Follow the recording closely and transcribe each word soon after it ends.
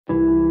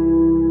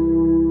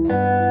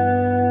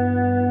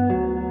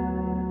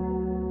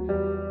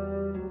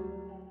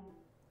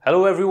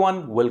Hello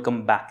everyone,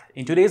 welcome back.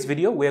 In today's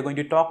video, we are going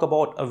to talk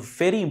about a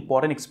very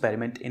important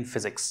experiment in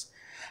physics.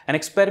 An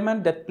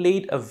experiment that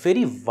played a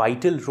very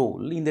vital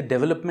role in the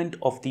development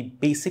of the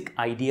basic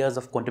ideas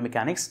of quantum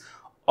mechanics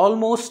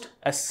almost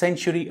a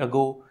century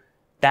ago.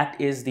 That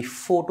is the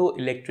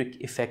photoelectric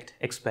effect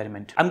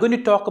experiment. I'm going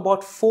to talk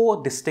about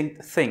four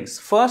distinct things.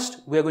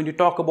 First, we are going to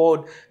talk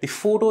about the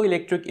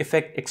photoelectric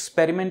effect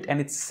experiment and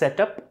its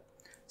setup.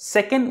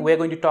 Second, we are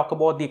going to talk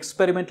about the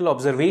experimental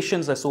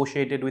observations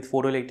associated with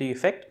photoelectric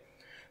effect.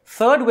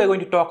 Third, we are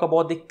going to talk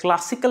about the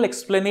classical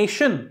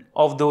explanation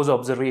of those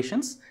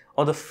observations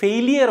or the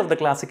failure of the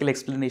classical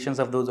explanations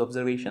of those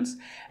observations.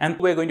 And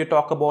we are going to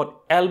talk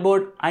about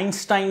Albert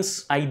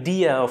Einstein's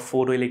idea of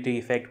photoelectric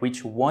effect,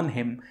 which won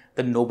him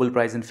the Nobel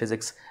Prize in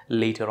Physics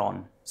later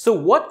on. So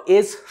what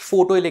is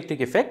photoelectric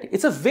effect?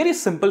 It's a very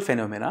simple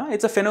phenomena.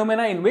 It's a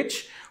phenomena in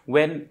which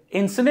when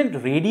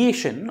incident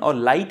radiation or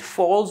light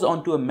falls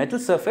onto a metal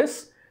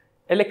surface,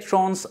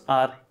 electrons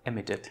are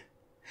emitted.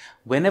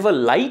 Whenever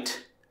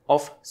light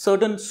of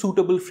certain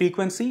suitable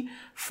frequency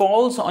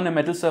falls on a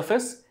metal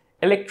surface,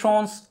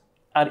 electrons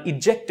are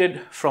ejected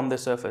from the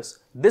surface.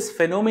 This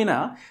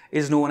phenomena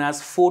is known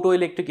as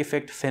photoelectric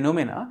effect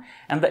phenomena,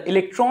 and the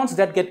electrons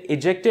that get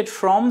ejected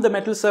from the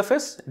metal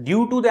surface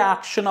due to the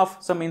action of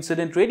some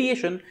incident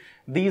radiation,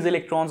 these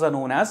electrons are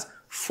known as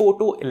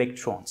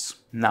photoelectrons.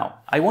 Now,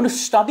 I want to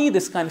study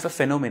this kind of a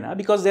phenomena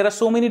because there are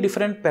so many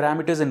different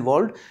parameters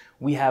involved.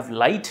 We have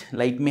light.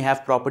 Light may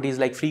have properties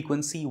like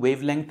frequency,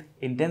 wavelength,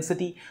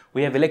 intensity.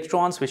 We have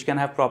electrons, which can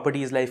have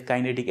properties like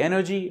kinetic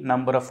energy,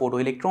 number of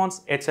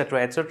photoelectrons,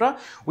 etc., etc.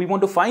 We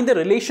want to find the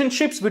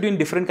relationships between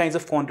different kinds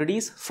of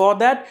quantities. For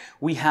that,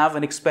 we have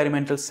an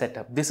experimental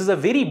setup. This is a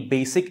very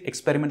basic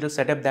experimental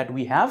setup that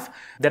we have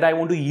that I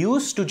want to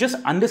use to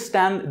just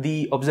understand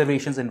the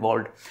observations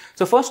involved.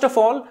 So first of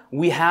all,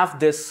 we have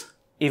this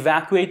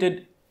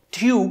evacuated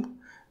tube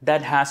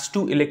that has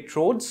two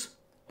electrodes,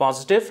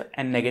 positive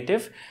and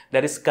negative,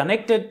 that is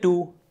connected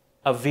to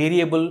a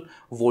variable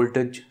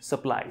voltage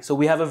supply. So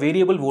we have a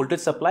variable voltage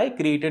supply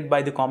created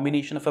by the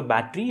combination of a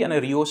battery and a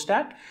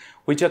rheostat,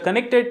 which are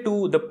connected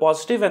to the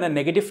positive and the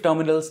negative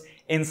terminals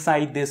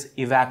inside this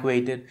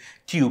evacuated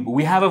tube.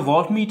 We have a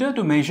voltmeter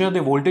to measure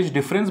the voltage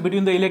difference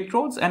between the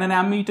electrodes and an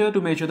ammeter to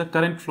measure the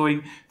current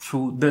flowing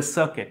through the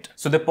circuit.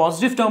 So the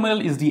positive terminal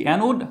is the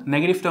anode,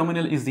 negative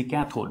terminal is the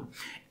cathode.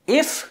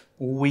 If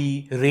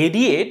we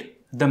radiate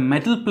the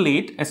metal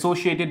plate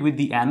associated with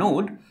the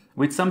anode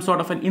with some sort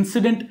of an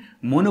incident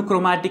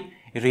monochromatic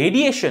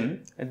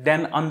radiation,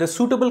 then under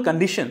suitable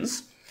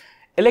conditions,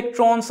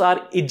 electrons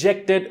are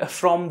ejected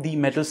from the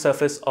metal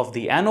surface of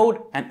the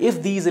anode, and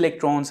if these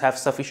electrons have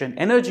sufficient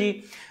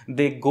energy,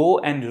 they go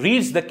and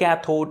reach the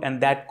cathode,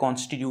 and that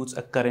constitutes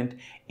a current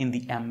in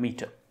the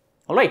ammeter.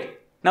 Alright,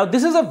 now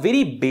this is a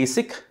very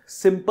basic,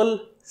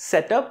 simple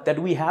setup that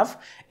we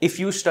have. If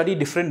you study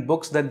different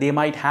books, then they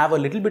might have a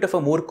little bit of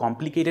a more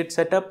complicated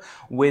setup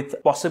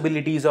with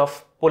possibilities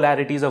of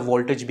polarities of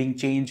voltage being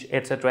changed,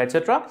 etc.,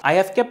 etc. I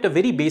have kept a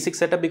very basic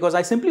setup because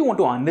I simply want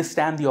to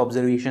understand the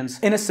observations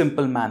in a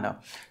simple manner.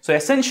 So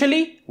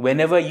essentially,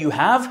 whenever you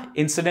have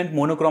incident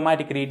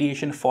monochromatic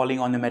radiation falling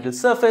on the metal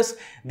surface,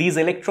 these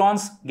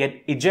electrons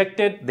get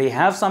ejected. They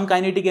have some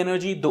kinetic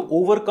energy. They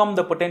overcome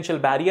the potential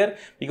barrier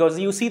because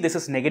you see this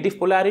is negative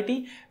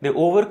polarity. They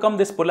overcome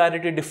this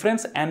polarity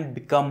difference and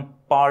become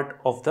part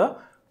of the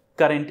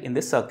current in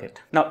the circuit.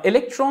 Now,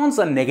 electrons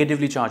are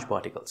negatively charged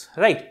particles,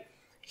 right?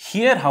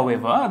 Here,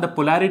 however, the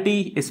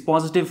polarity is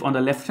positive on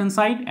the left hand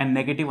side and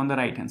negative on the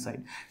right hand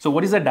side. So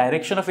what is the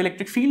direction of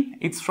electric field?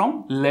 It's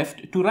from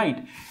left to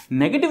right.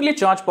 Negatively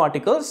charged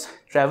particles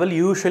travel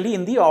usually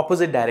in the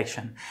opposite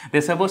direction.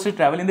 They're supposed to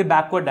travel in the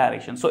backward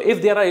direction. So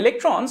if there are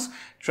electrons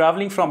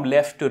traveling from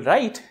left to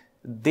right,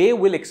 they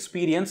will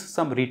experience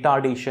some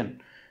retardation,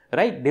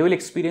 right? They will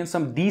experience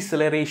some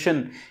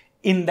deceleration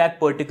in that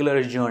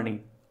particular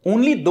journey.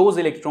 Only those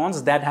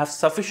electrons that have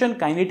sufficient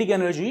kinetic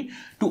energy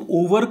to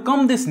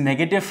overcome this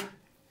negative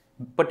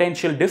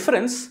potential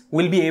difference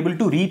will be able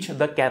to reach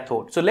the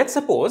cathode. So let's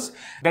suppose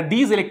that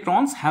these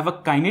electrons have a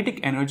kinetic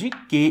energy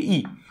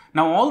Ke.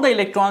 Now all the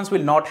electrons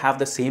will not have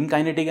the same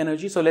kinetic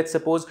energy. So let's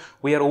suppose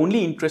we are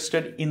only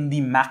interested in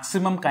the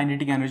maximum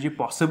kinetic energy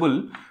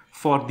possible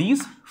for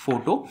these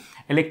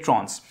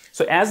photoelectrons.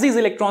 So as these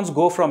electrons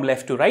go from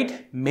left to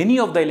right, many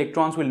of the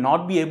electrons will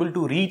not be able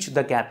to reach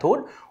the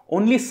cathode.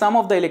 Only some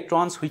of the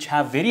electrons which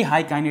have very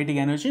high kinetic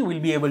energy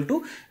will be able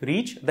to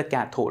reach the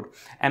cathode.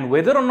 And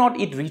whether or not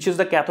it reaches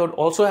the cathode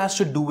also has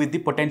to do with the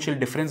potential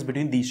difference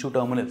between these two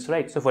terminals,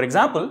 right? So for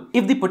example,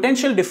 if the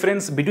potential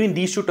difference between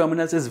these two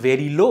terminals is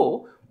very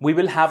low, we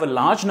will have a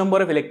large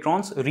number of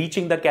electrons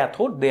reaching the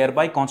cathode,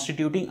 thereby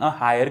constituting a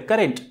higher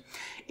current.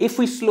 If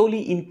we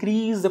slowly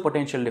increase the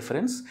potential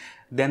difference,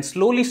 then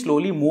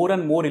slowly more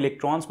and more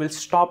electrons will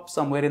stop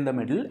somewhere in the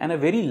middle and a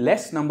very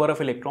less number of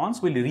electrons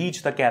will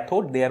reach the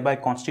cathode, thereby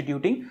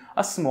constituting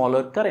a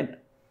smaller current.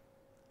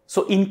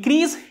 So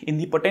increase in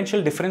the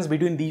potential difference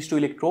between these two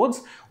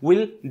electrodes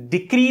will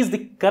decrease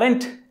the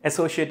current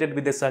associated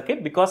with the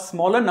circuit, because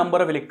smaller number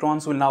of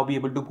electrons will now be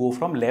able to go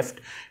from left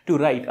to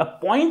right. A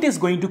point is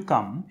going to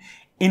come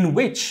in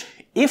which,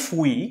 if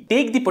we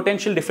take the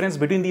potential difference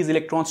between these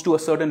electrons to a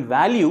certain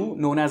value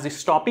known as the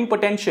stopping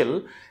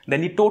potential,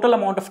 then the total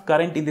amount of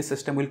current in the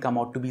system will come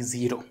out to be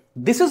zero.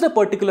 This is the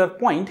particular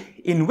point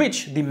in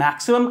which the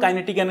maximum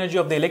kinetic energy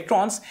of the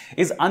electrons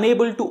is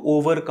unable to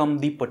overcome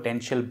the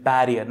potential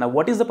barrier. Now,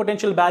 what is the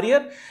potential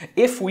barrier?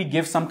 If we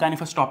give some kind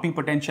of a stopping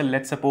potential,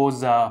 let's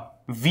suppose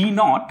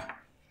V0,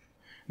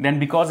 then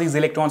because these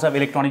electrons have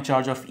electronic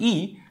charge of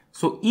E,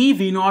 so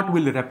EV0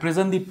 will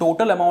represent the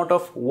total amount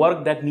of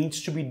work that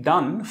needs to be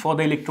done for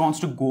the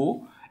electrons to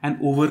go and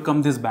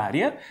overcome this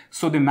barrier.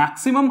 So the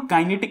maximum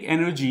kinetic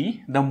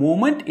energy, the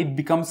moment it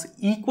becomes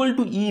equal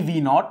to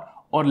EV0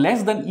 or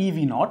less than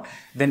EV0,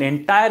 then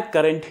entire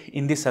current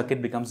in the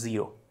circuit becomes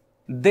zero.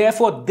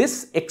 Therefore,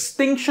 this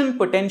extinction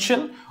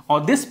potential, or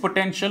this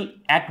potential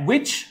at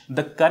which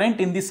the current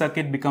in the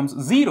circuit becomes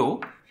zero,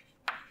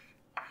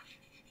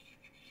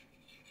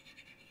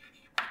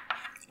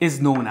 is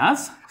known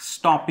as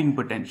stopping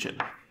potential.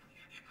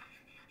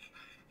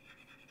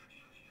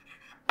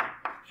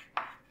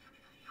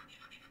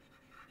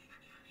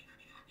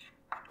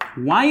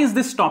 Why is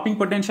this stopping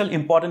potential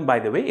important, by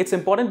the way? It's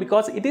important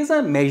because it is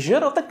a measure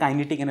of the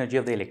kinetic energy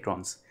of the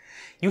electrons.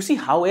 You see,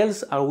 how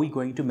else are we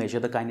going to measure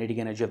the kinetic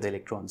energy of the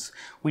electrons?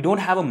 We don't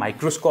have a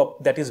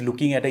microscope that is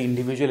looking at an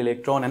individual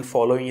electron and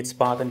following its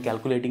path and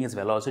calculating its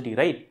velocity,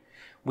 right?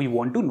 We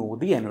want to know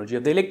the energy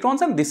of the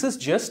electrons, and this is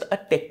just a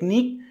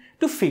technique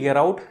to figure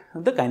out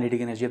the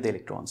kinetic energy of the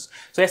electrons.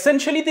 So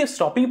essentially, the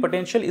stopping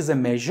potential is a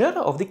measure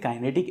of the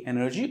kinetic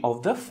energy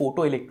of the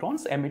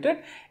photoelectrons emitted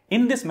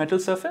in this metal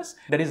surface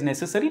that is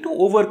necessary to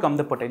overcome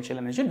the potential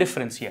energy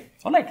difference here.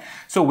 Alright.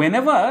 So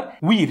whenever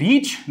we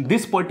reach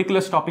this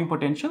particular stopping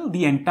potential,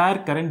 the entire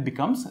current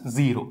becomes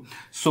zero.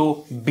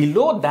 So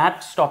below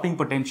that stopping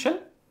potential,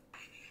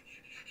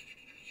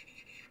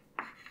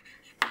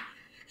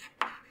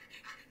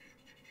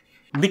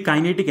 the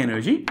kinetic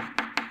energy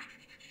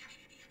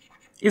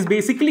is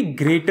basically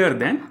greater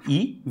than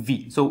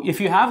EV. So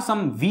if you have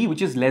some V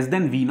which is less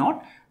than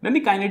V0, then the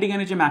kinetic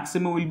energy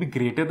maximum will be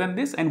greater than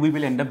this, and we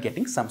will end up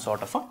getting some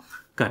sort of a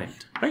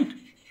current, right?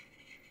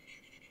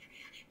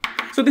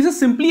 So this is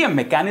simply a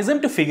mechanism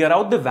to figure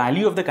out the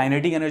value of the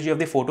kinetic energy of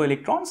the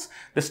photoelectrons.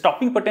 The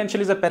stopping potential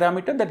is a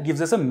parameter that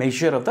gives us a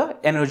measure of the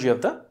energy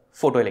of the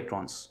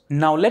photoelectrons.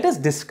 Now let us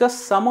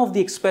discuss some of the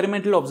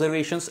experimental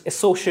observations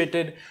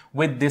associated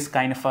with this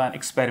kind of an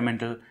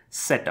experimental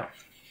setup.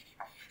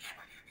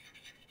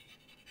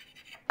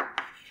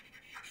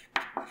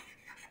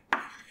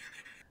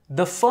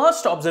 The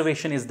first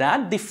observation is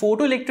that the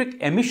photoelectric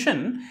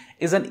emission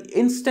is an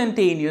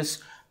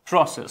instantaneous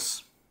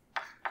process.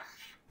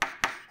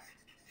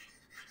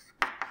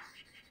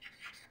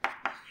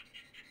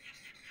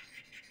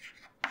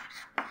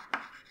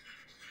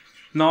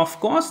 Now, of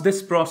course,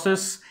 this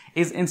process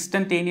is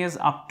instantaneous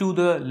up to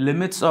the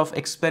limits of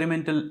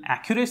experimental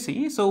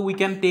accuracy. So we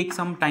can take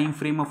some time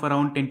frame of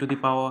around 10 to the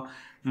power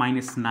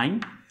minus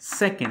 9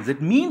 seconds. It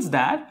means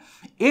that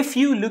if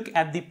you look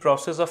at the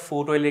process of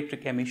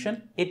photoelectric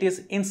emission, it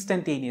is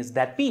instantaneous.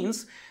 That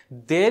means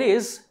there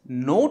is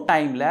no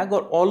time lag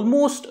or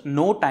almost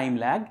no time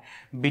lag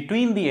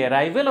between the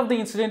arrival of the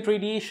incident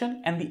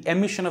radiation and the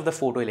emission of the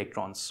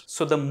photoelectrons.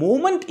 So the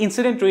moment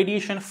incident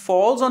radiation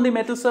falls on the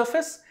metal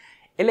surface,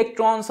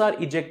 electrons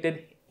are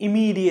ejected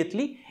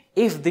immediately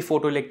if the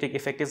photoelectric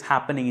effect is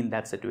happening in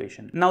that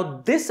situation.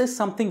 Now, this is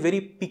something very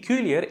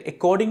peculiar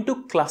according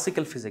to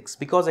classical physics,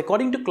 because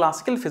according to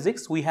classical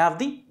physics, we have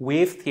the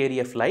wave theory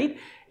of light,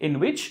 in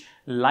which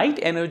light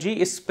energy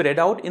is spread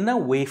out in a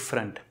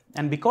wavefront.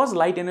 And because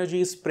light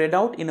energy is spread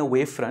out in a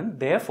wavefront,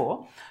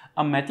 therefore,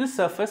 a metal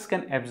surface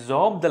can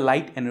absorb the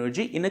light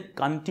energy in a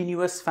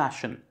continuous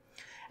fashion.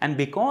 And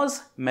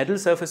because metal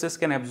surfaces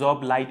can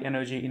absorb light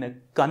energy in a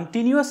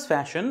continuous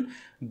fashion,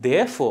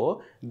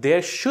 therefore,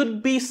 there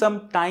should be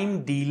some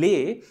time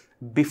delay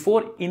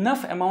before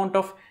enough amount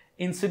of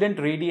incident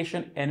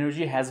radiation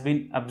energy has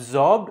been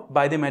absorbed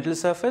by the metal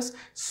surface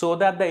so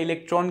that the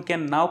electron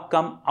can now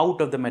come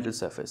out of the metal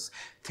surface.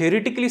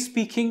 Theoretically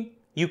speaking,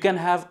 you can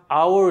have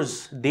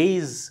hours,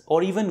 days,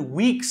 or even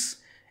weeks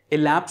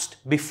elapsed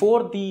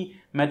before the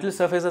metal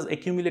surface has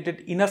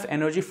accumulated enough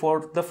energy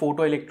for the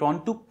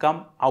photoelectron to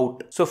come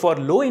out. So for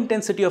low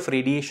intensity of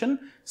radiation,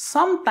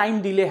 some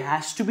time delay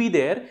has to be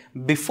there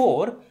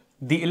before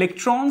the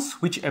electrons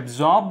which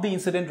absorb the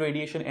incident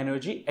radiation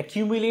energy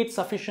accumulate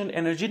sufficient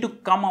energy to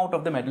come out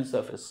of the metal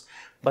surface.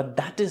 But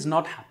that is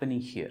not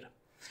happening here.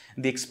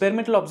 The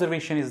experimental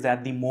observation is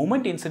that the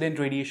moment incident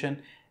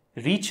radiation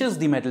reaches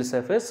the metal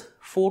surface,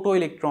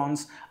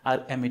 photoelectrons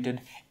are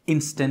emitted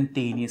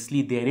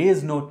instantaneously. There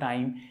is no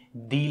time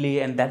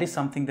delay, and that is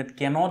something that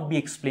cannot be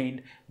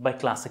explained by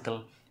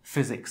classical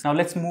physics. Now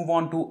let's move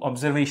on to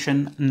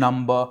observation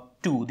number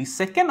 2. The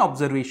second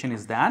observation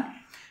is that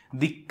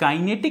the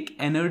kinetic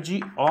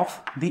energy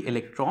of the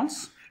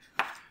electrons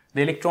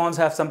The electrons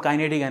have some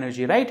kinetic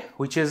energy, right?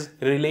 Which is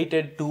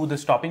related to the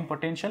stopping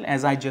potential,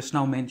 as I just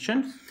now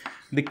mentioned.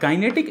 The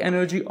kinetic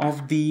energy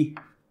of the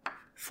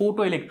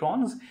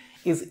photoelectrons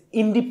is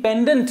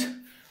independent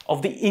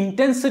of the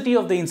intensity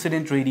of the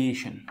incident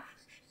radiation.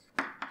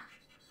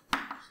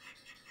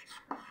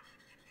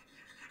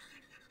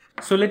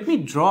 So let me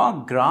draw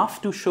a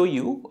graph to show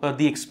you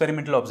the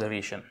experimental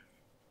observation.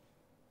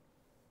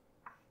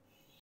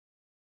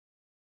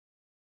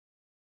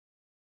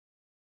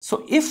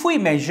 So if we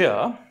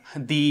measure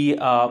the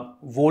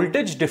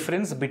voltage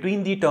difference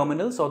between the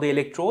terminals or the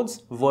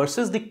electrodes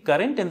versus the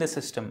current in the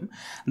system,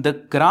 the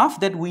graph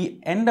that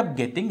we end up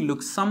getting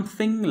looks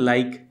something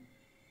like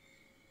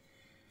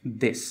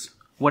this.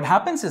 What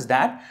happens is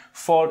that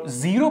for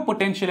zero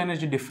potential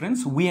energy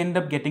difference, we end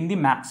up getting the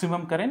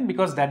maximum current,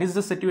 because that is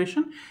the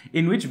situation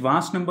in which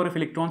vast number of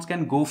electrons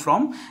can go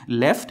from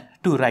left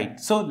to right.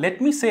 So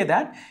let me say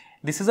that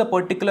this is a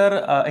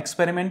particular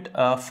experiment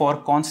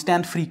for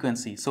constant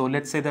frequency. So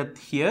let's say that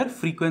here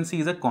frequency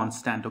is a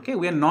constant, okay?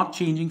 We are not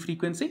changing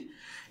frequency.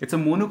 It's a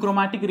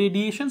monochromatic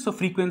radiation, so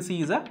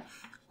frequency is a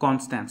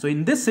constant. So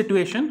in this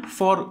situation,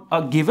 for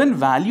a given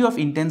value of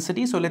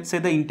intensity, so let's say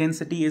the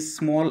intensity is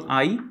small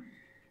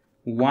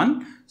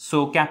I1,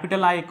 so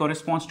capital I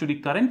corresponds to the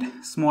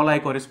current, small I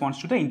corresponds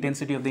to the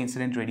intensity of the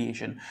incident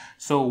radiation.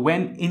 So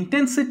when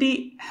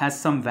intensity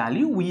has some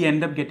value, we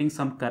end up getting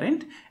some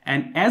current,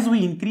 and as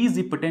we increase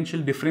the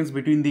potential difference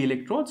between the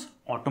electrodes,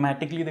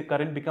 automatically the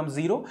current becomes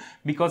zero,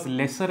 because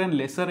lesser and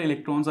lesser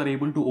electrons are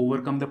able to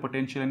overcome the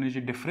potential energy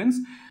difference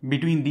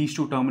between these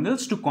two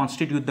terminals to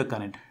constitute the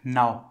current.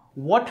 Now,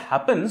 what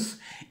happens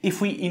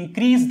if we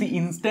increase the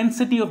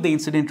intensity of the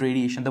incident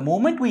radiation? The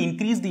moment we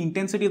increase the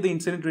intensity of the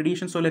incident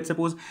radiation, so let's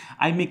suppose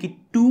I make it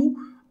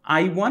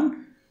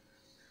 2I1,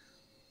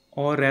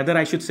 or rather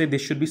I should say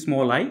this should be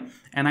small I,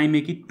 and I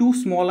make it 2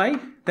 small I,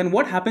 then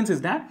what happens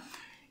is that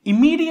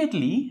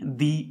immediately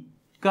the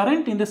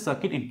current in the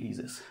circuit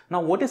increases. Now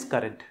what is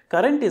current?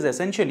 Current is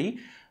essentially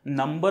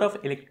number of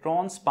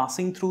electrons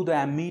passing through the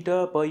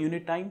ammeter per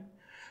unit time.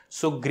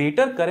 So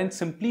greater current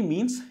simply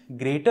means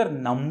greater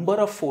number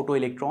of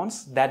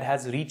photoelectrons that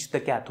has reached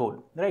the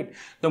cathode, right?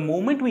 The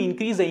moment we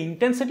increase the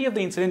intensity of the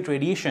incident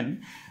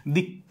radiation,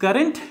 the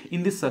current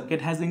in the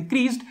circuit has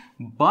increased,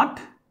 but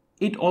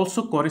it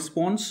also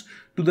corresponds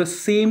to the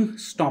same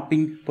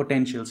stopping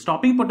potential.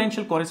 Stopping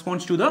potential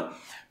corresponds to the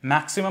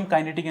maximum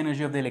kinetic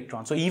energy of the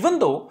electron. So even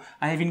though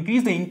I have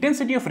increased the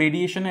intensity of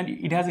radiation and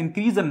it has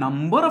increased the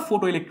number of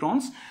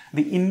photoelectrons,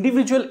 the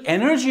individual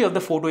energy of the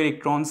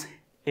photoelectrons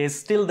is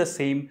still the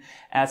same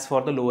as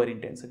for the lower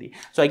intensity.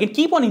 So I can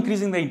keep on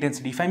increasing the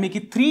intensity. If I make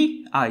it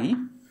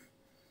 3I,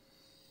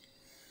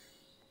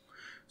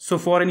 so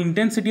for an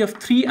intensity of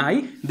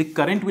 3I, the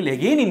current will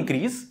again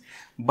increase,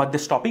 but the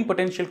stopping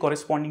potential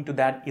corresponding to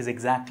that is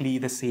exactly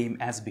the same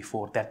as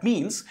before. That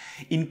means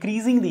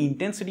increasing the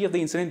intensity of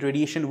the incident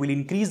radiation will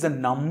increase the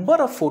number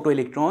of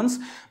photoelectrons,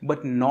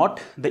 but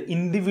not the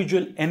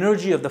individual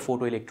energy of the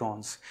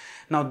photoelectrons.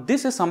 Now,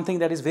 this is something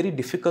that is very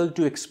difficult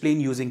to explain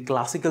using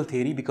classical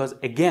theory, because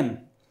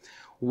again,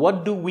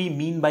 what do we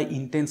mean by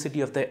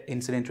intensity of the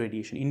incident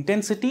radiation?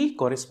 Intensity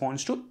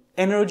corresponds to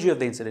energy of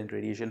the incident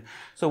radiation.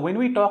 So when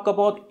we talk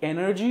about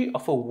energy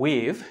of a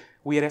wave,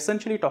 we are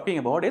essentially talking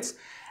about its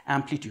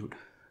amplitude.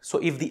 So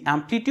if the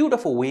amplitude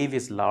of a wave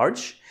is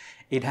large,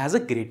 it has a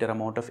greater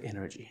amount of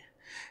energy.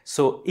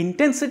 So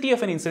intensity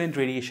of an incident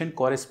radiation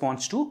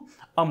corresponds to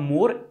a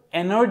more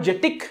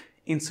energetic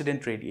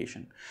incident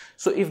radiation.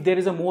 So if there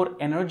is a more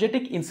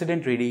energetic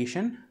incident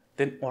radiation,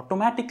 then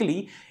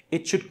automatically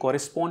it should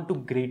correspond to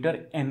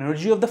greater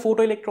energy of the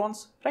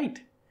photoelectrons, right?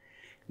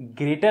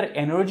 Greater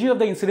energy of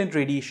the incident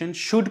radiation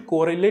should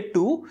correlate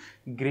to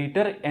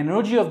greater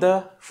energy of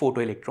the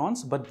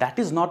photoelectrons, but that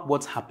is not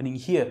what's happening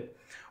here.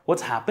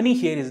 What's happening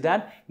here is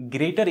that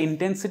greater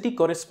intensity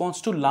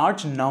corresponds to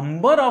large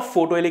number of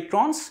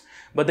photoelectrons,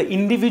 but the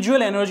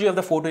individual energy of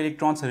the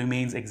photoelectrons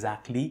remains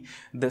exactly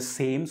the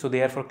same. So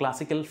therefore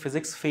classical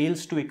physics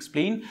fails to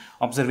explain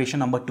observation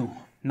number 2.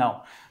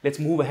 Now let's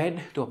move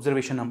ahead to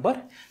observation number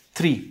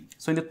 3.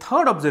 So in the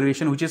third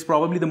observation, which is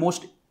probably the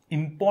most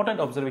important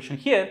observation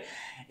here,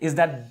 is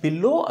that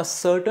below a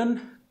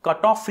certain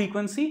cutoff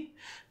frequency,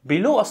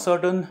 below a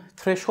certain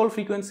threshold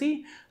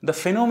frequency, the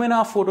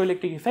phenomena of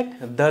photoelectric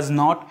effect does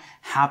not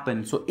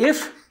happen. So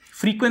if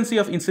frequency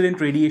of incident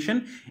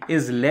radiation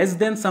is less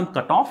than some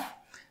cutoff,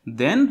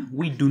 then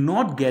we do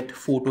not get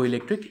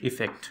photoelectric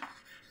effect.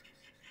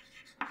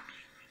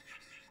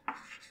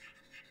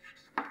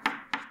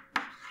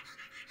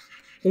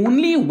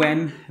 Only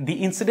when the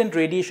incident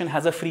radiation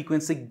has a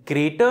frequency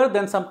greater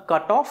than some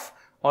cutoff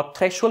or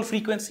threshold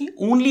frequency,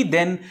 only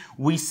then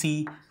we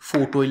see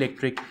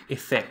photoelectric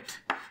effect.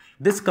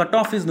 This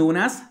cutoff is known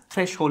as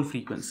threshold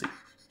frequency.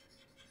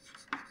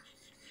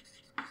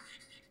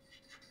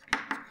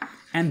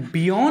 And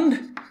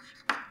beyond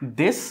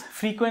this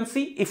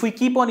frequency, if we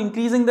keep on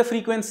increasing the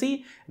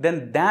frequency,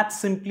 then that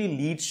simply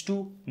leads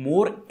to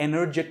more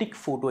energetic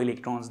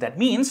photoelectrons. That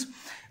means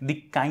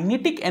the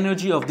kinetic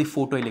energy of the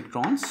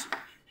photoelectrons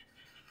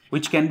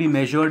which can be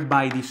measured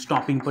by the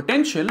stopping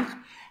potential,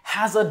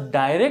 has a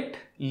direct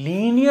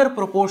linear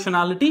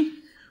proportionality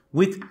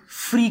with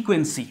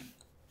frequency.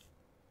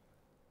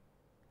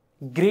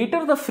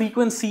 Greater the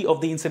frequency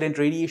of the incident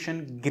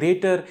radiation,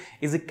 greater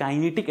is the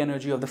kinetic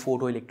energy of the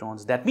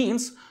photoelectrons. That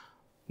means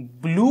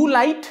blue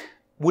light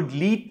would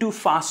lead to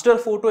faster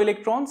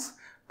photoelectrons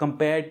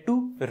compared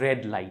to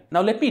red light.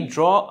 Now let me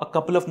draw a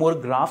couple of more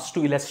graphs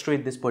to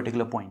illustrate this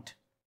particular point.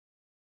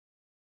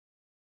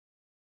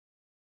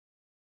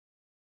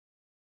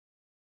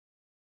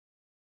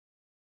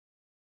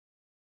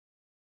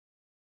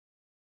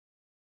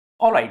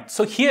 Alright,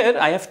 so here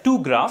I have two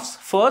graphs.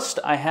 First,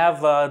 I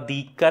have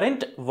the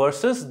current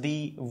versus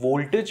the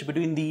voltage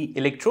between the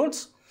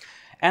electrodes.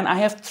 And I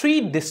have three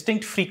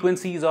distinct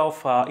frequencies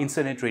of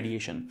incident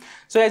radiation.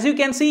 So as you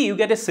can see, you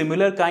get a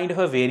similar kind of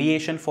a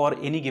variation for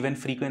any given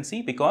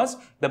frequency, because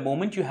the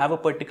moment you have a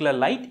particular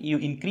light, you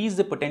increase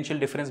the potential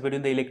difference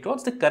between the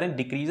electrodes, the current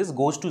decreases,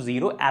 goes to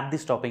zero at the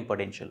stopping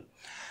potential.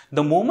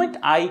 The moment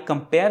I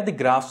compare the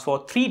graphs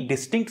for three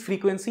distinct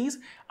frequencies,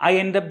 I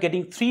end up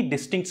getting three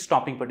distinct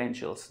stopping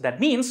potentials. That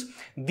means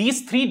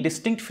these three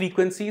distinct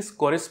frequencies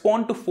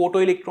correspond to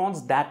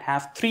photoelectrons that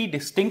have three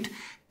distinct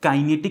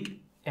kinetic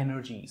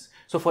energies.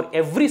 So for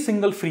every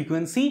single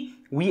frequency,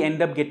 we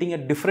end up getting a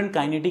different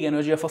kinetic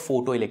energy of a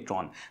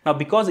photoelectron. Now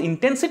because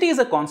intensity is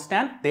a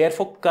constant,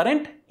 therefore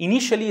current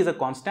initially is a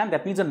constant.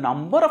 That means the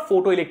number of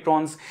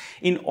photoelectrons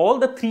in all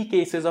the three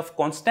cases of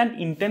constant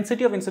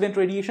intensity of incident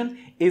radiation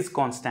is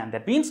constant.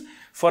 That means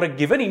for a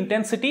given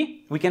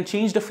intensity, we can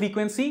change the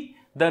frequency.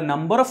 The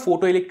number of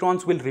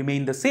photoelectrons will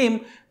remain the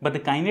same, but the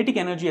kinetic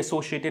energy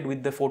associated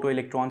with the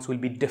photoelectrons will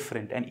be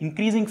different. And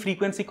increasing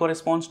frequency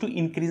corresponds to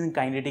increasing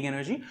kinetic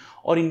energy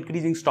or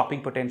increasing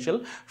stopping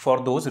potential for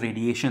those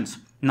radiations.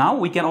 Now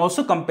we can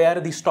also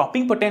compare the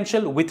stopping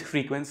potential with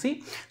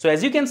frequency. So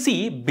as you can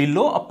see,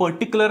 below a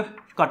particular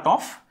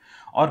cutoff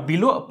or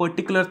below a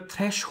particular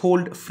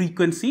threshold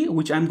frequency,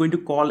 which I'm going to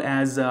call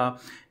as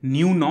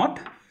nu naught.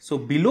 So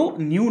below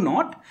nu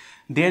naught,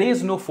 there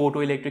is no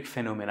photoelectric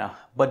phenomena,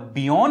 but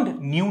beyond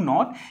nu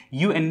naught,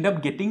 you end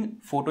up getting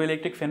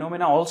photoelectric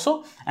phenomena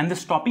also, and the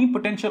stopping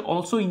potential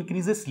also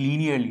increases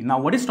linearly. Now,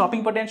 what is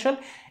stopping potential?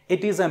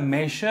 It is a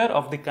measure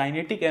of the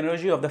kinetic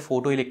energy of the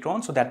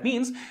photoelectron. So that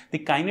means the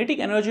kinetic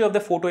energy of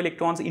the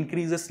photoelectrons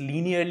increases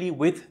linearly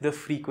with the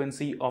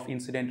frequency of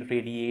incident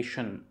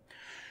radiation.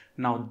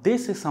 Now,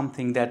 this is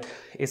something that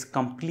is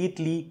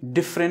completely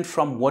different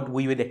from what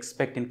we would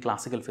expect in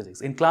classical physics.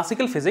 In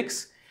classical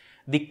physics,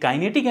 the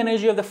kinetic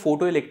energy of the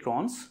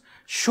photoelectrons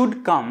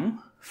should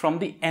come from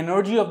the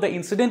energy of the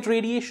incident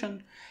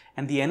radiation,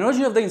 and the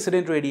energy of the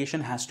incident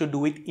radiation has to do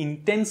with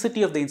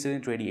intensity of the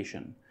incident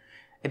radiation.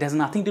 It has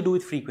nothing to do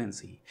with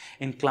frequency.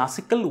 In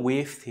classical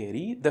wave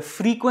theory, the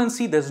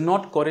frequency does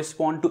not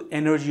correspond to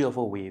energy of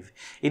a wave.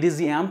 It is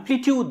the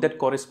amplitude that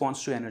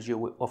corresponds to energy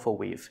of a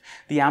wave.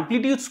 The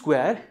amplitude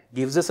square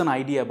gives us an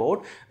idea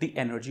about the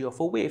energy of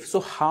a wave.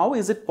 So how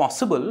is it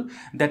possible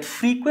that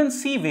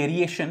frequency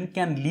variation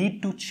can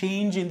lead to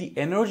change in the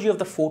energy of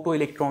the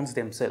photoelectrons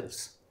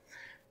themselves?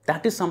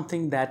 That is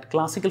something that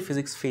classical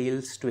physics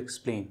fails to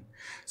explain.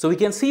 So we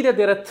can see that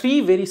there are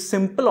three very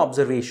simple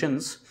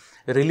observations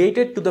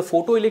related to the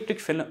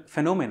photoelectric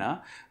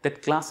phenomena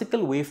that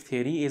classical wave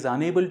theory is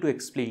unable to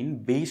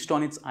explain based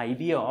on its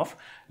idea of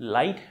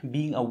light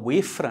being a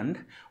wavefront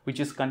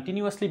which is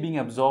continuously being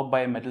absorbed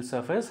by a metal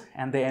surface,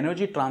 and the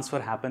energy transfer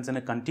happens in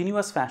a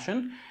continuous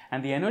fashion,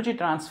 and the energy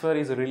transfer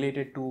is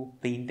related to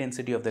the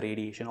intensity of the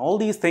radiation. All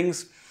these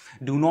things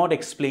do not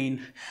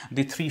explain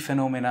the three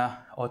phenomena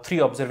or three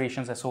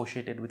observations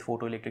associated with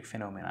photoelectric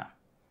phenomena.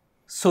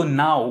 So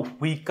now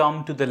we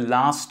come to the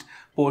last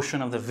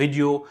portion of the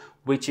video,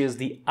 which is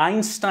the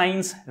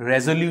Einstein's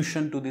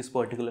resolution to this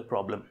particular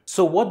problem.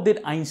 So what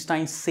did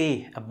Einstein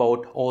say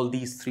about all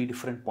these three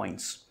different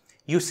points?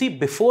 You see,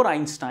 before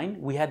Einstein,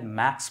 we had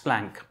Max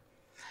Planck,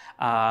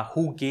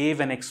 who gave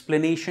an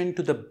explanation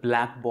to the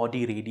black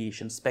body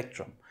radiation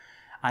spectrum.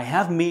 I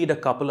have made a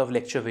couple of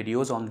lecture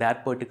videos on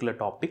that particular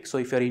topic. So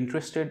if you're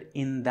interested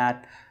in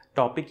that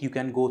topic, you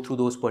can go through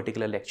those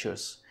particular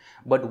lectures.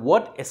 But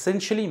what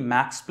essentially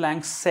Max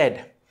Planck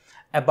said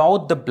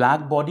about the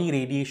black body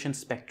radiation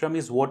spectrum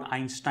is what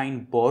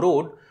Einstein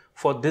borrowed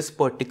for this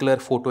particular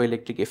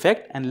photoelectric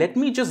effect. And let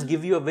me just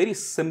give you a very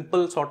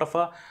simple sort of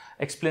a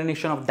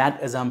explanation of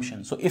that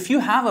assumption. So if you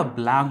have a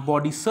black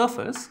body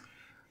surface,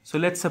 so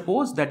let's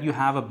suppose that you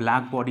have a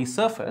black body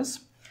surface.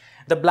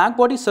 The black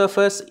body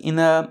surface in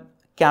a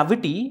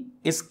cavity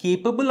is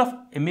capable of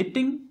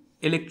emitting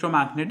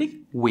electromagnetic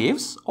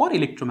waves or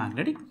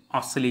electromagnetic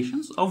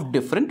oscillations of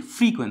different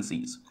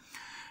frequencies.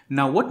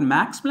 Now, what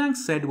Max Planck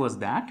said was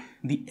that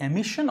the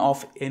emission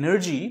of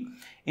energy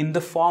in the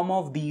form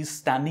of these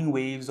standing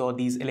waves or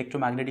these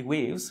electromagnetic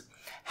waves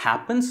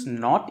happens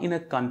not in a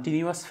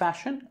continuous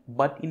fashion,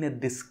 but in a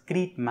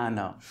discrete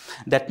manner.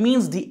 That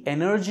means the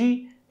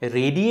energy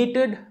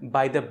radiated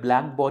by the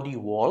black body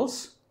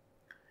walls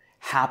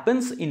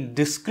happens in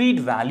discrete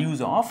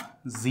values of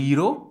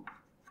 0,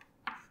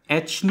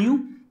 h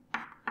nu,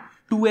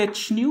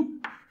 2h nu,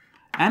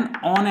 and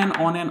on and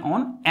on and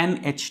on,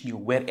 NH nu,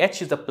 where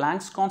h is the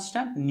Planck's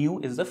constant, nu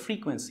is the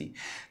frequency.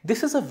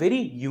 This is a very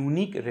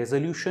unique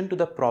resolution to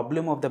the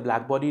problem of the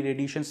blackbody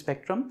radiation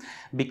spectrum,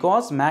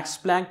 because Max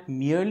Planck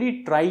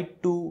merely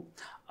tried to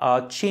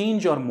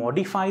change or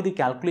modify the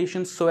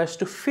calculations so as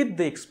to fit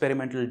the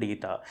experimental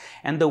data.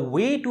 And the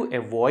way to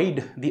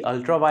avoid the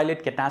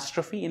ultraviolet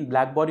catastrophe in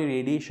blackbody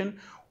radiation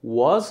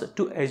was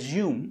to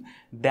assume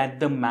that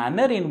the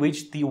manner in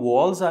which the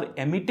walls are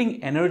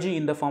emitting energy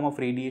in the form of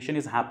radiation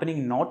is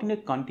happening not in a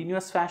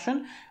continuous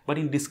fashion, but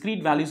in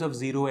discrete values of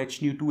 0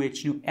 h nu, 2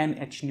 h nu, n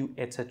h nu,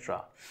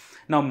 etc.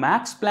 Now,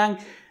 Max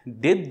Planck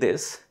did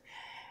this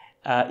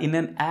in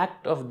an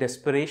act of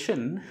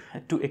desperation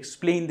to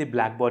explain the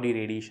blackbody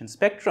radiation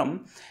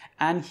spectrum,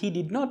 and he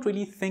did not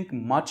really think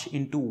much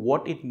into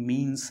what it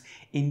means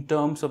in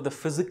terms of the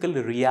physical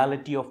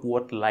reality of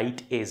what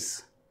light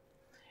is.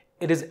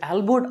 It is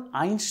Albert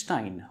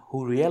Einstein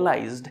who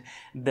realized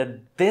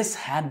that this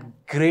had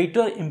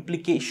greater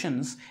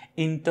implications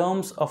in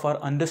terms of our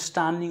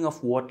understanding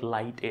of what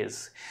light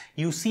is.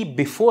 You see,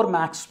 before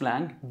Max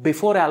Planck,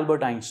 before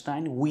Albert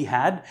Einstein, we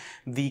had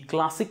the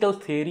classical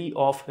theory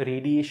of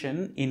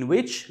radiation in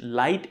which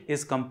light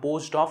is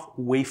composed of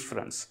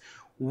wavefronts,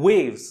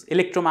 waves,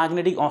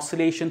 electromagnetic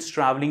oscillations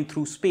traveling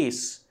through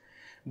space.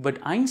 But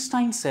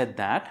Einstein said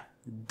that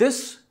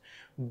this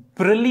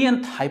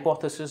brilliant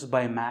hypothesis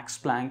by Max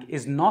Planck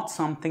is not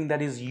something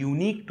that is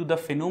unique to the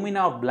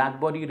phenomena of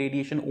blackbody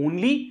radiation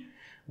only,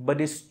 but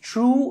is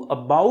true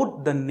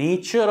about the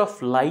nature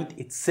of light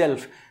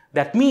itself.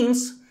 That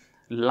means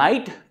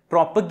light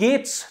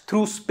propagates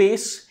through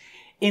space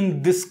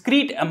in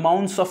discrete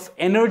amounts of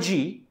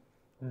energy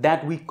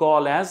that we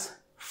call as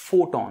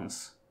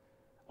photons,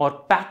 or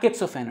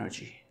packets of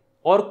energy,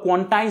 or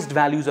quantized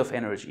values of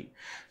energy.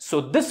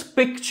 So this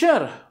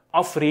picture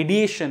of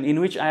radiation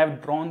in which I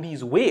have drawn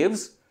these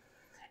waves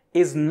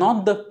is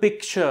not the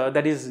picture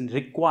that is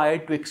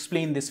required to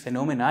explain this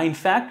phenomena. In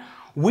fact,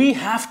 we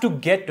have to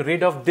get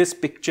rid of this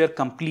picture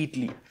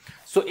completely.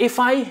 So if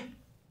I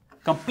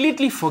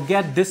completely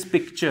forget this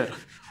picture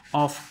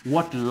of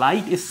what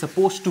light is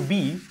supposed to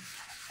be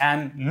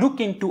and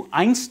look into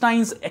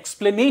Einstein's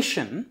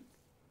explanation,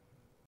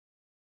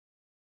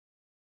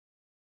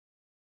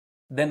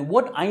 then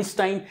what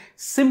Einstein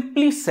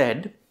simply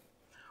said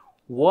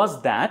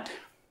was that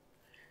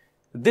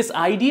this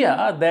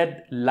idea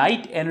that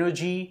light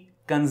energy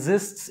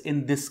consists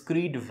in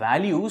discrete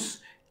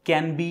values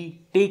can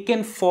be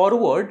taken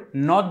forward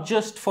not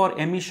just for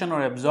emission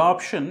or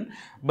absorption,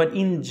 but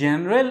in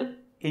general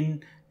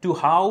into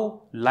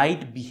how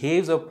light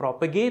behaves or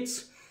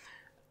propagates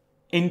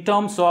in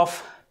terms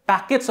of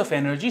packets of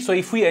energy. So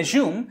if we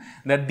assume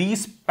that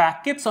these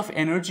packets of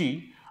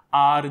energy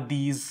are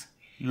these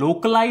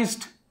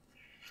localized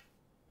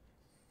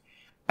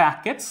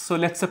packets, so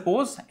let's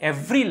suppose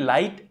every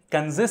light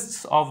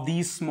consists of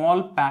these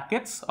small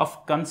packets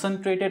of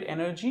concentrated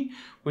energy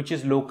which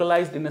is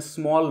localized in a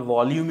small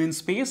volume in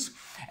space,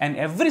 and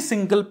every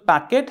single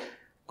packet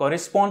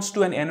corresponds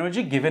to an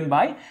energy given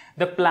by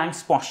the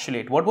Planck's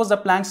postulate. What was the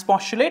Planck's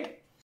postulate?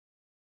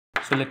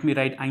 So let me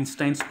write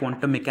Einstein's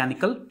quantum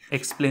mechanical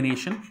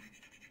explanation.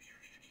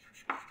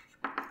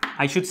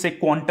 I should say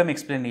quantum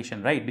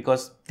explanation, right?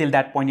 Because till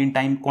that point in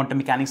time, quantum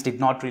mechanics did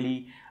not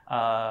really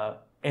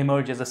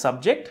emerge as a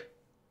subject.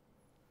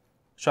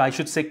 So I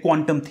should say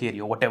quantum theory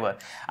or whatever.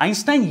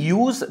 Einstein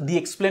used the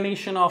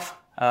explanation of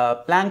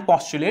Planck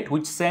postulate,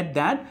 which said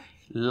that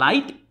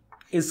light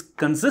is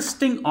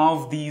consisting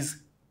of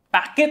these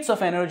packets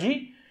of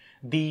energy,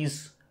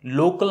 these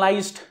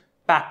localized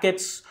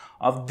packets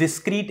of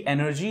discrete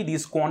energy,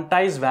 these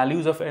quantized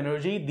values of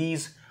energy,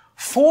 these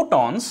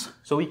photons.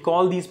 So we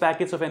call these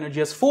packets of energy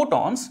as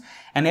photons,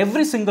 and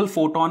every single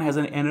photon has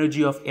an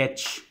energy of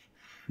h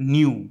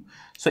nu.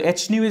 So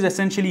h nu is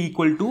essentially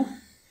equal to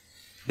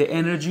the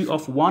energy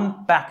of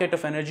one packet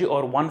of energy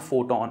or one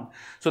photon.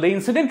 So the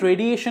incident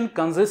radiation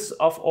consists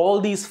of all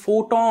these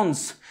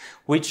photons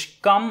which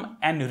come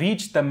and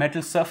reach the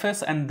metal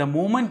surface, and the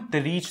moment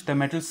they reach the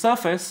metal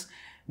surface,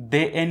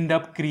 they end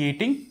up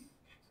creating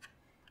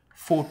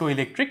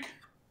photoelectric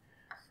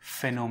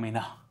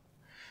phenomena.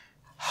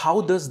 How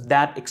does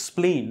that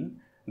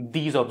explain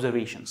these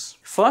observations?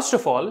 First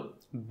of all,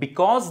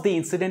 because the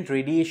incident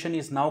radiation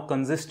is now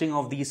consisting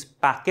of these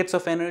packets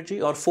of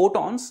energy or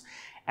photons,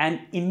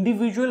 an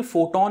individual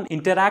photon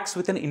interacts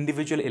with an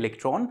individual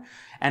electron,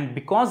 and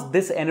because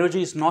this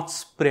energy is not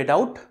spread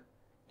out,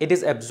 it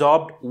is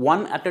absorbed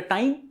one at a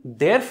time.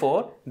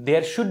 Therefore,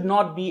 there should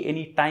not be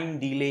any time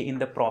delay in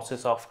the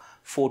process of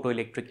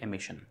photoelectric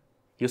emission.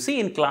 You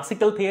see, in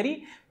classical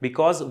theory,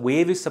 because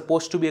wave is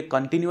supposed to be a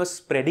continuous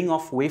spreading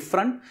of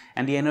wavefront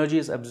and the energy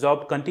is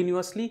absorbed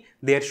continuously,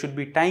 there should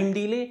be time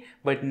delay.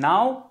 But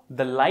now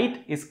the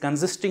light is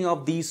consisting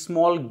of these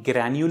small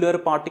granular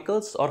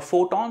particles or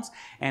photons,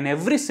 and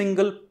every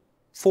single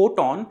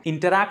photon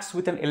interacts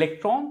with an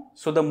electron.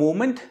 So the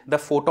moment the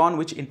photon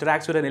which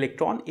interacts with an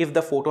electron, if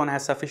the photon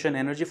has sufficient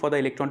energy for the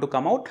electron to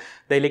come out,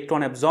 the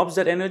electron absorbs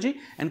that energy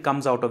and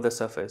comes out of the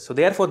surface. So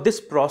therefore this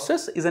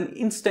process is an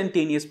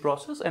instantaneous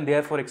process and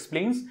therefore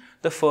explains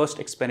the first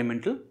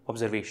experimental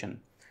observation.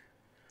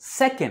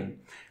 Second,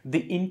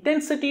 the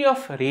intensity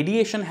of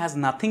radiation has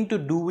nothing to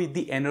do with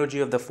the energy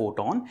of the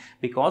photon,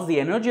 because the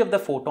energy of the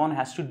photon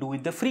has to do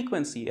with the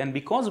frequency, and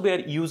because we are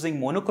using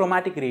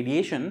monochromatic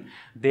radiation,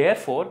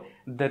 therefore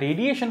the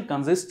radiation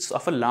consists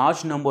of a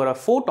large number of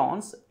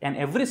photons and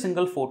every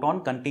single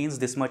photon contains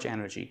this much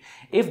energy.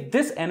 If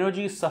this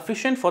energy is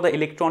sufficient for the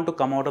electron to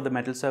come out of the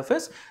metal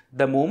surface,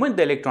 the moment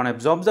the electron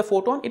absorbs the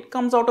photon, it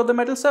comes out of the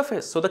metal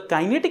surface. So the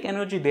kinetic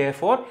energy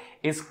therefore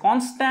is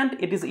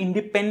constant, it is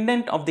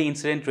independent of the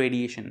incident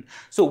radiation.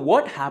 So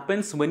what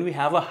happens when we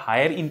have a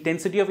higher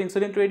intensity of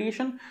incident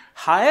radiation?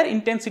 Higher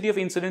intensity of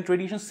incident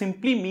radiation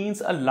simply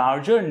means a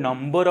larger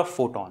number of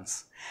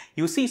photons.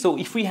 You see, so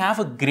if we have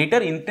a greater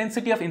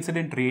intensity of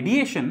incident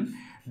radiation,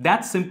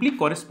 that simply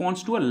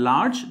corresponds to a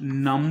large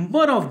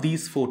number of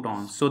these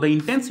photons. So the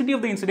intensity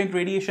of the incident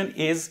radiation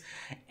is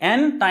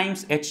n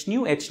times h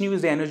nu. H nu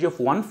is the energy of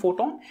one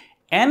photon.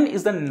 N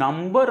is the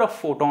number of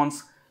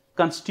photons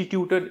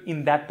constituted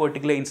in that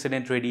particular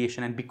incident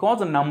radiation. And because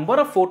the number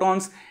of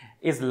photons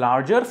is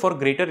larger for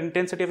greater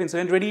intensity of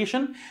incident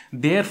radiation,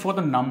 therefore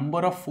the number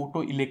of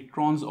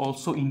photoelectrons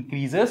also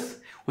increases,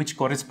 which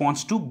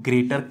corresponds to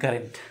greater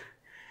current.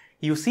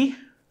 You see,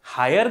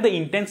 higher the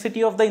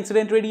intensity of the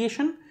incident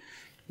radiation,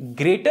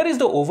 greater is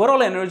the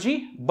overall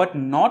energy, but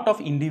not of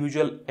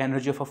individual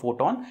energy of a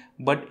photon,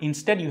 but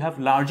instead you have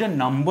larger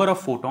number of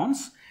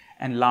photons,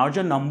 and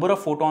larger number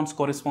of photons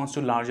corresponds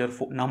to larger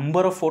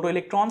number of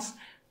photoelectrons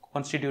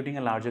constituting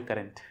a larger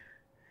current.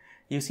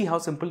 You see how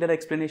simple that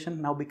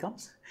explanation now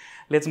becomes?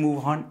 Let's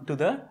move on to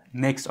the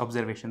next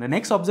observation. The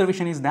next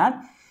observation is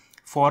that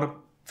for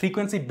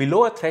frequency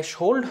below a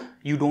threshold,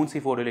 you don't see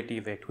photoelectric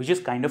effect, which is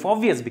kind of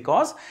obvious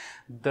because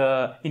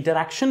the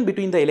interaction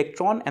between the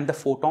electron and the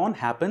photon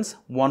happens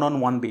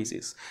one-on-one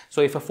basis. So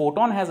if a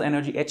photon has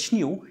energy h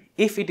nu,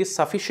 if it is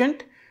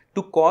sufficient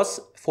to cause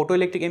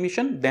photoelectric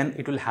emission, then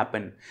it will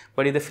happen.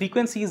 But if the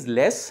frequency is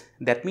less,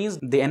 that means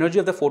the energy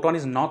of the photon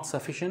is not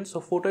sufficient, so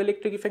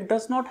photoelectric effect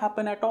does not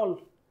happen at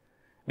all,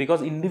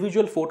 because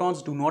individual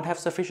photons do not have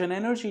sufficient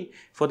energy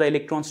for the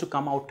electrons to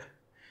come out.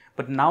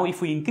 But now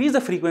if we increase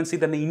the frequency,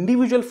 then the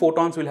individual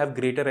photons will have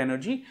greater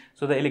energy,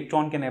 so the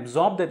electron can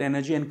absorb that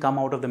energy and come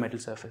out of the metal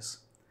surface.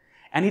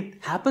 And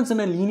it happens in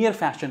a linear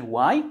fashion.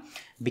 Why?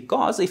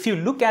 Because if you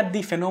look at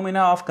the phenomena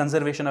of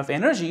conservation of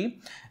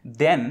energy,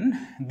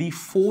 then the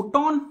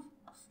photon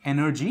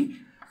energy,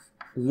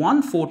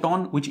 one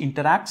photon which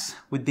interacts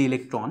with the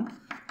electron,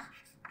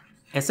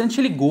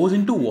 essentially goes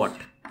into what?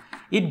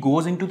 It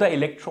goes into the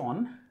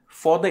electron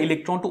for the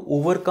electron to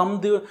overcome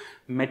the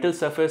metal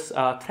surface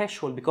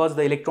threshold, because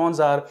the electrons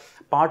are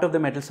part of the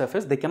metal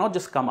surface. They cannot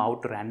just come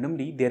out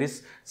randomly. There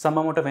is some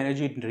amount of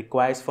energy it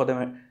requires for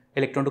the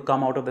electron to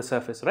come out of the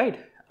surface, right?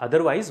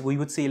 Otherwise, we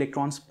would see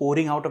electrons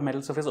pouring out of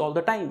metal surface all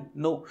the time.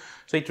 No.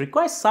 So it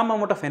requires some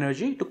amount of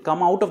energy to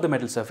come out of the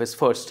metal surface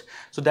first.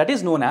 So that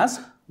is known as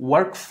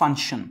work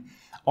function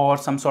or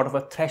some sort of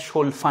a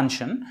threshold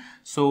function.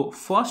 So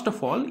first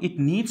of all, it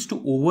needs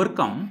to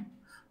overcome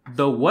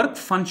the work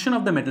function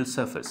of the metal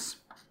surface.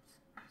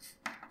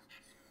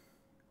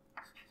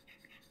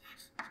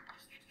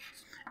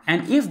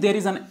 And if there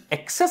is an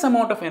excess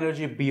amount of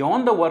energy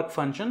beyond the work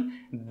function,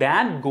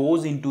 that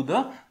goes into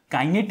the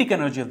kinetic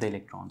energy of the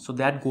electron. So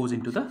that goes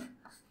into the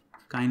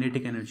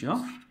kinetic energy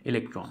of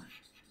electron.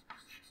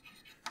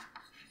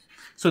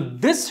 So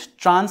this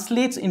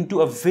translates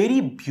into a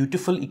very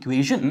beautiful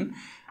equation.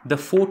 The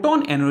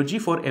photon energy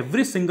for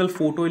every single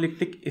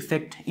photoelectric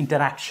effect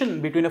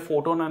interaction between a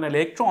photon and an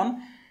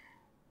electron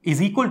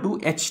is equal to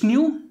h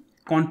nu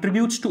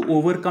contributes to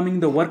overcoming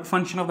the work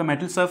function of the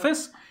metal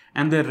surface,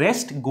 and the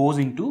rest goes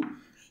into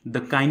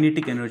the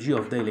kinetic energy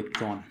of the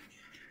electron.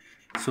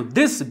 So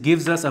this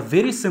gives us a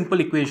very simple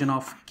equation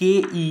of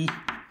Ke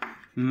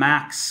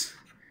max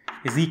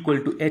is equal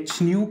to h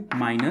nu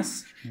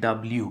minus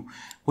W,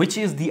 which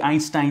is the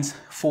Einstein's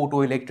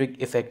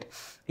photoelectric effect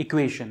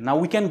equation. Now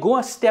we can go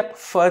a step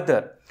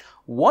further.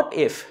 What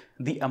if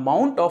the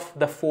amount of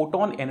the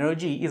photon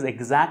energy is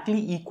exactly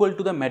equal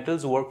to the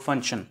metal's work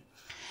function?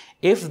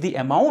 If the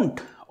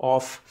amount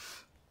of,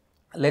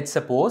 let's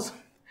suppose,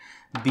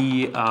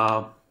 the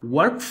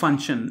work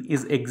function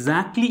is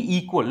exactly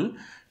equal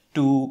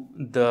to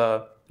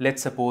the,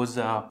 let's suppose,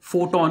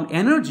 photon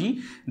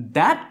energy,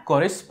 that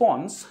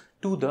corresponds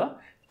to the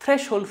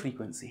threshold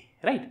frequency,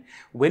 right?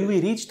 When we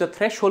reach the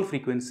threshold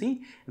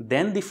frequency,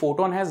 then the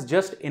photon has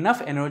just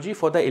enough energy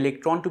for the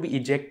electron to be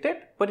ejected,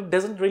 but it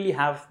doesn't really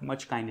have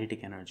much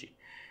kinetic energy.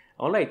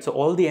 Alright, so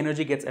all the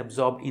energy gets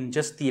absorbed in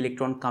just the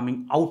electron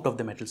coming out of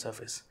the metal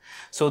surface.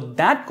 So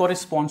that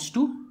corresponds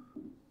to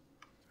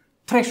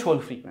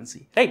threshold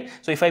frequency, right?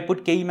 So if I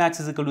put Ke max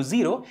is equal to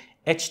 0,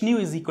 h nu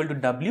is equal to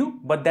W,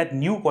 but that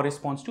nu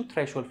corresponds to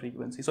threshold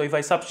frequency. So if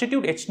I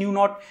substitute h nu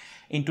naught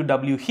into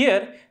W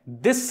here,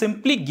 this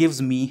simply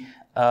gives me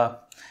a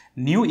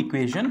new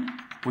equation,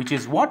 which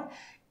is what?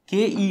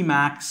 Ke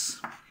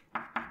max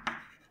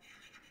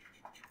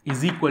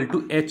is equal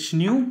to h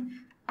nu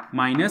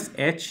minus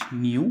h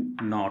nu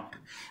naught.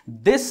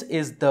 This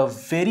is the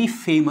very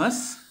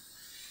famous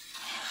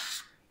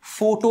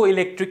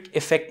photoelectric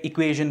effect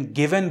equation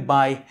given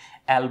by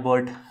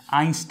Albert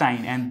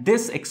Einstein, and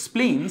this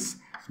explains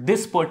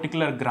this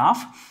particular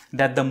graph,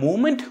 that the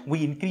moment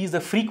we increase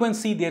the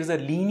frequency, there is a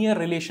linear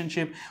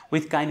relationship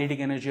with kinetic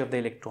energy of the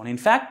electron. In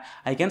fact,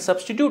 I can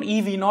substitute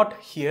eV0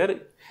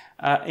 here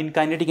in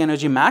kinetic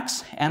energy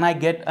max, and I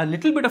get a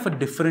little bit of a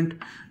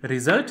different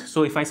result.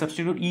 So if I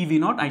substitute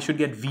eV0, I should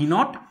get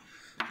V0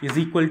 is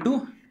equal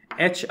to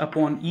h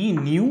upon E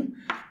nu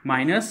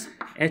minus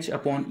h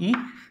upon E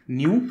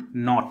nu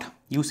naught.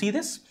 You see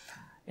this?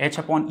 H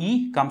upon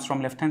E comes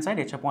from left hand side,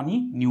 h upon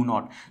E nu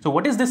naught. So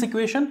what is this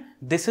equation?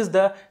 This is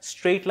the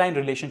straight line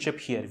relationship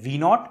here,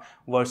 V0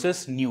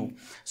 versus nu.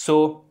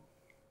 So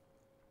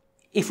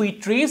if we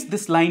trace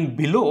this line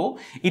below,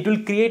 it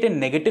will create a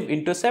negative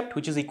intercept,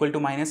 which is equal to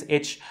minus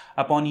h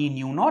upon E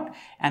nu naught.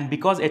 And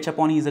because h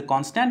upon E is a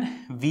constant,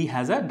 V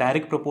has a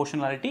direct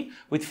proportionality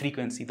with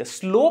frequency. The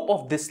slope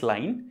of this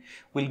line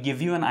will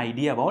give you an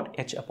idea about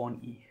h upon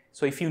E.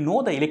 So if you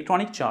know the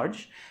electronic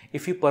charge,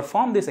 if you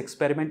perform this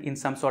experiment in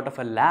some sort of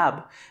a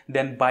lab,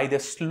 then by the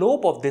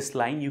slope of this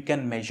line, you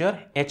can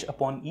measure h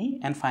upon E,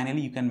 and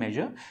finally you can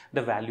measure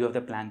the value of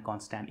the Planck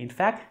constant. In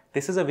fact,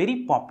 this is a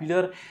very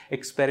popular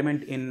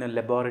experiment in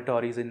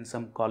laboratories in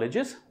some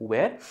colleges,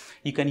 where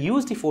you can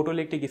use the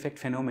photoelectric effect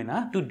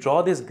phenomena to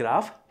draw this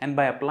graph, and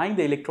by applying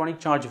the electronic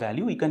charge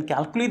value, you can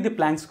calculate the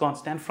Planck's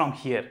constant from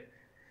here.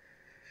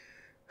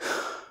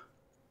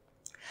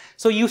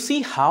 So you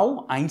see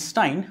how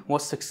Einstein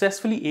was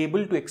successfully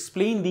able to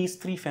explain these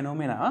three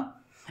phenomena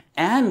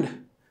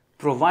and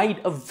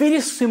provide a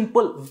very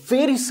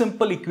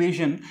simple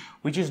equation,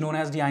 which is known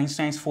as the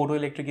Einstein's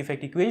photoelectric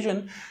effect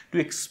equation, to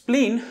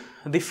explain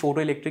the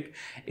photoelectric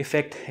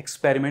effect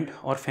experiment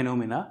or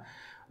phenomena.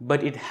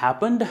 But it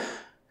happened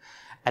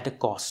at a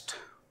cost.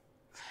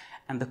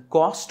 And the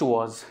cost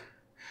was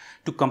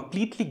to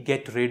completely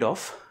get rid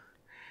of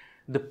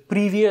the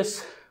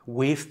previous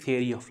wave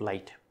theory of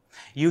light.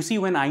 You see,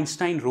 when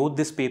Einstein wrote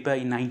this paper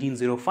in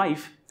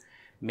 1905,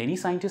 many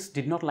scientists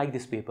did not like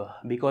this paper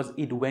because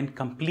it went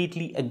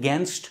completely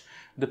against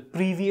the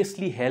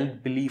previously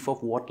held belief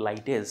of what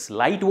light is.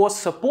 Light was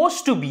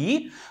supposed to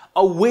be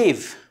a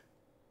wavefront,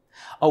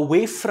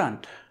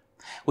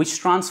 which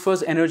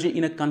transfers energy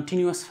in a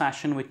continuous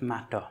fashion with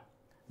matter.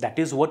 That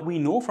is what we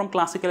know from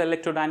classical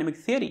electrodynamic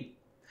theory.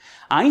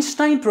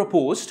 Einstein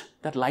proposed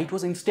that light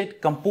was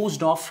instead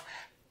composed of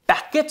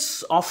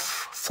packets of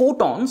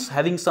photons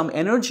having some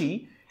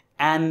energy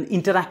and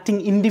interacting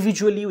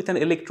individually with an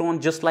electron,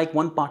 just like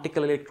one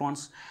particle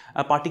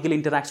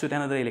interacts with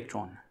another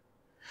electron.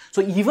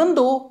 So even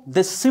though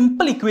this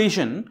simple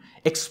equation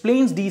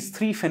explains these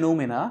three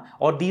phenomena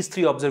or these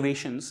three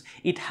observations,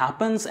 it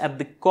happens at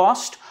the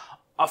cost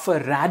of a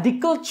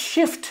radical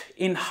shift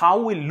in how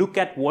we look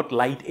at what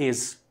light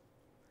is.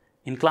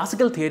 In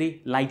classical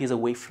theory, light is a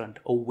wavefront,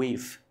 a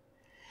wave.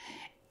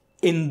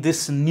 In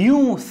this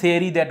new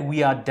theory that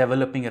we are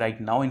developing right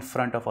now in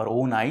front of our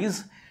own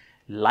eyes,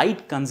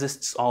 light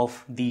consists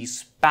of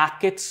these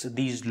packets,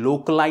 these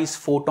localized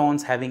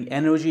photons having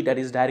energy that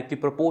is directly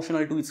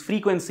proportional to its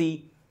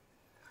frequency,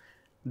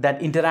 that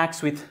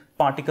interacts with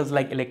particles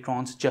like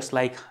electrons, just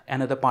like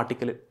another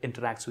particle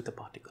interacts with a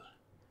particle.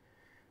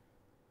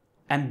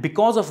 And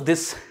because of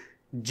this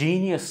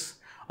genius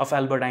of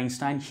Albert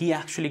Einstein, he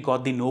actually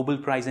got the Nobel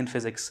Prize in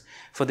physics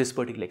for this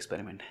particular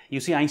experiment.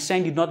 You see,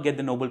 Einstein did not get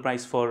the Nobel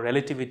Prize for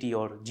relativity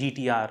or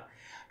GTR.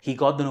 He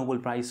got the Nobel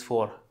Prize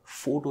for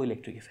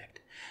photoelectric effect.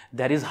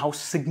 That is how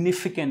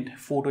significant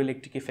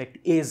photoelectric effect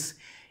is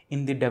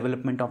in the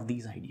development of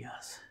these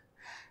ideas.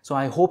 So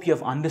I hope you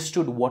have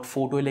understood what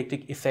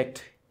photoelectric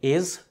effect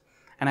is,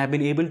 and I've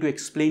been able to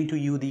explain to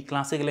you the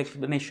classical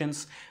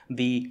explanations,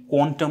 the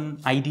quantum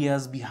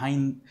ideas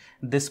behind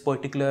this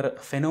particular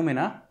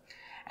phenomena.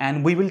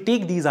 And we will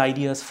take these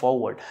ideas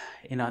forward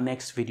in our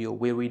next video,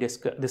 where we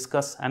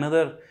discuss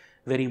another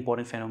very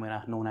important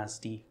phenomena known as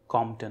the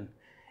Compton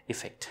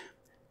effect.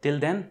 Till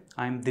then,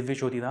 I'm Divya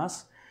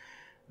Jyotidas.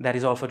 That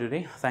is all for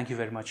today. Thank you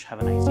very much. Have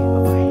a nice day.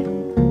 Bye-bye.